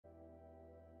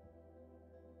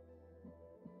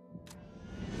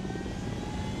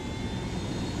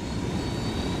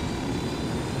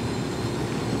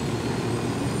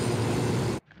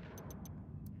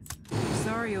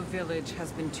Barrio village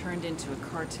has been turned into a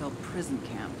cartel prison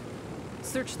camp.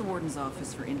 Search the warden's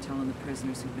office for intel on the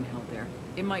prisoners who've been held there.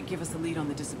 It might give us a lead on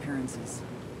the disappearances.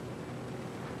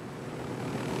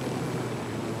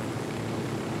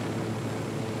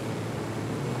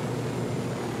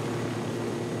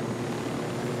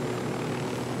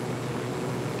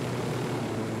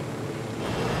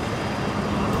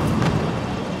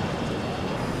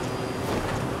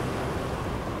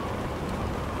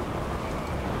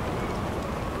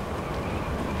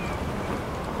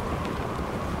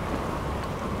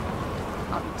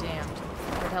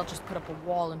 They'll just put up a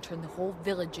wall and turn the whole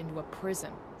village into a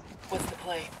prison. What's the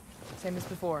play? Same as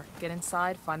before. Get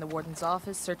inside, find the warden's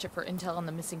office, search it for intel on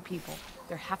the missing people.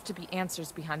 There have to be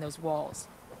answers behind those walls.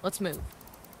 Let's move.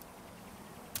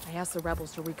 I asked the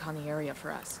rebels to recon the area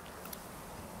for us.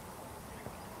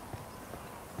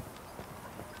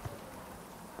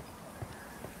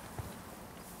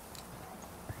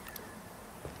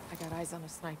 I got eyes on a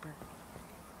sniper.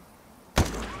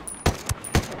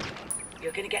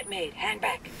 You're gonna get made. Hand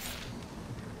back.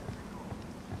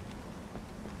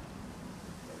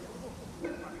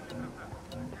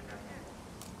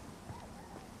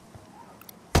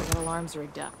 Got alarms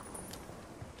rigged up.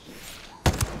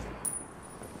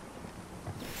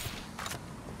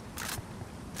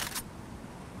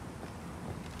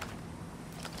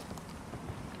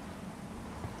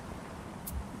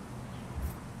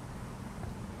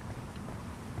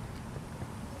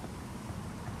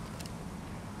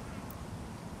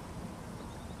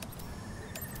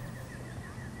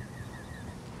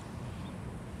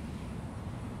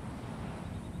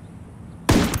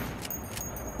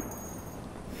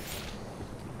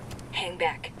 Hang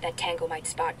back. That tango might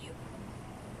spot you.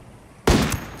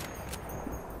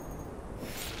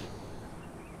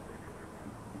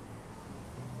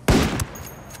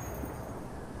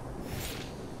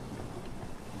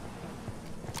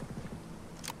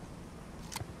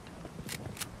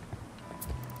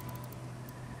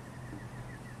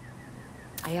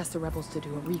 I asked the rebels to do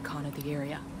a recon of the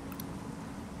area.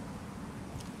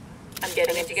 I'm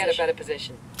getting to get a better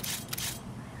position.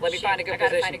 Let me find a good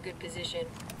position. Find a good position.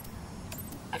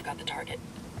 I've got the target.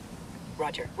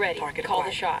 Roger. Ready. Target Call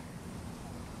acquired. The shot.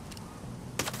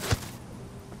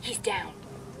 He's down.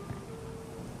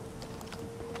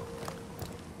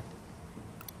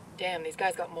 Damn, these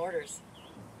guys got mortars.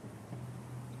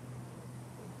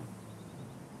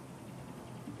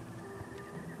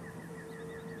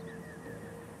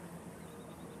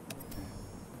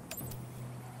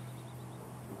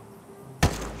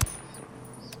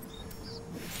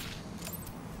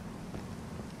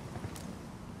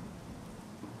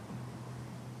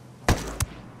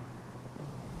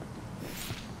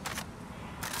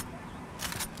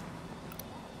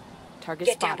 Target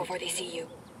Get spotted. down before they see you.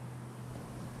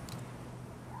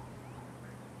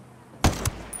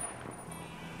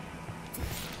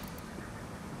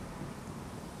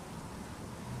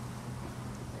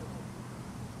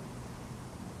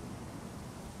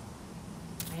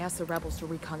 I asked the rebels to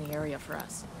recon the area for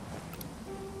us.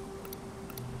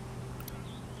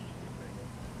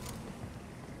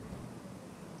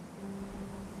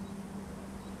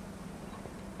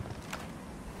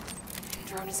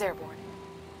 Drone is airborne.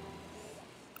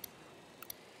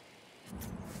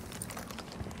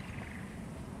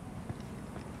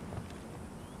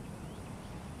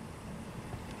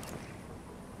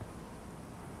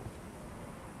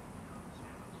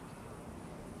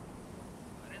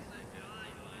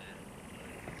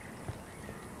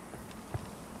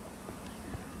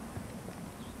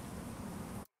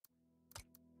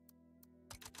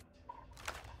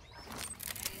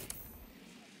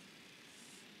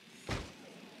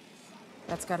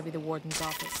 That's gotta be the warden's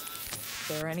office. If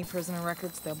there are any prisoner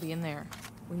records, they'll be in there.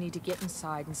 We need to get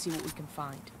inside and see what we can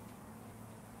find.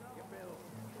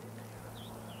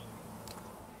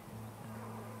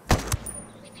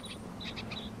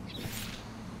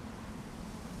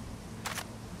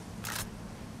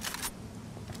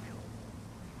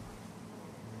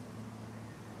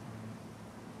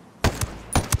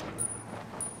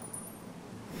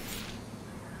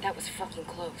 That was fucking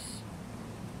close.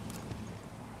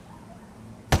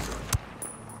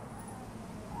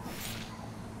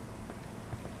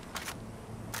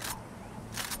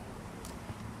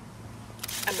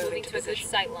 I'm moving to a good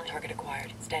sight line. Target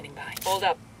acquired. Standing by. Hold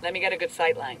up. Let me get a good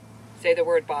sight line. Say the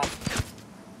word, boss.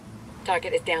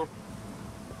 Target is down.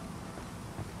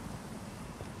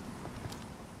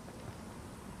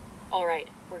 All right.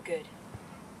 We're good.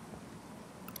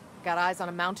 Got eyes on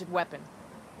a mounted weapon.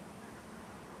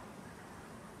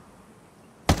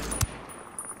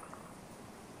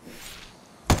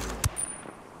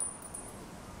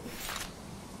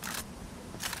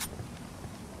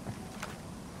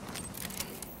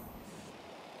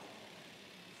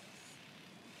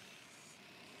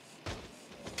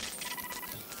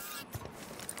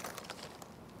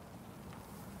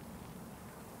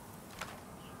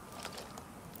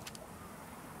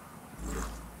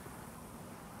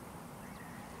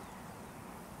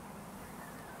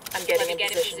 I'm getting in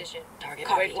position. Target.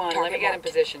 Wait one. Let me get in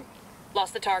position.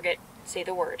 Lost the target. Say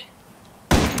the word.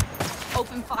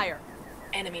 Open fire.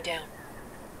 Enemy down.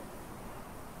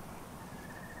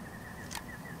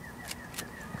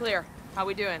 Clear. How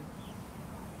we doing?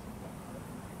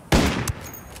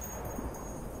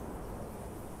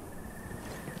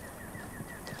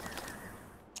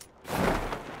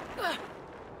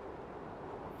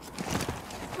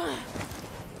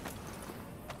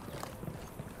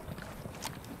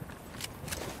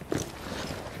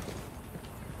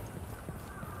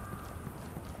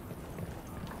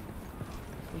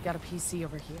 We got a PC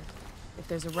over here. If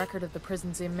there's a record of the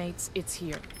prison's inmates, it's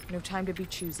here. No time to be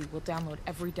choosy. We'll download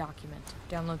every document.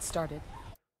 Download started.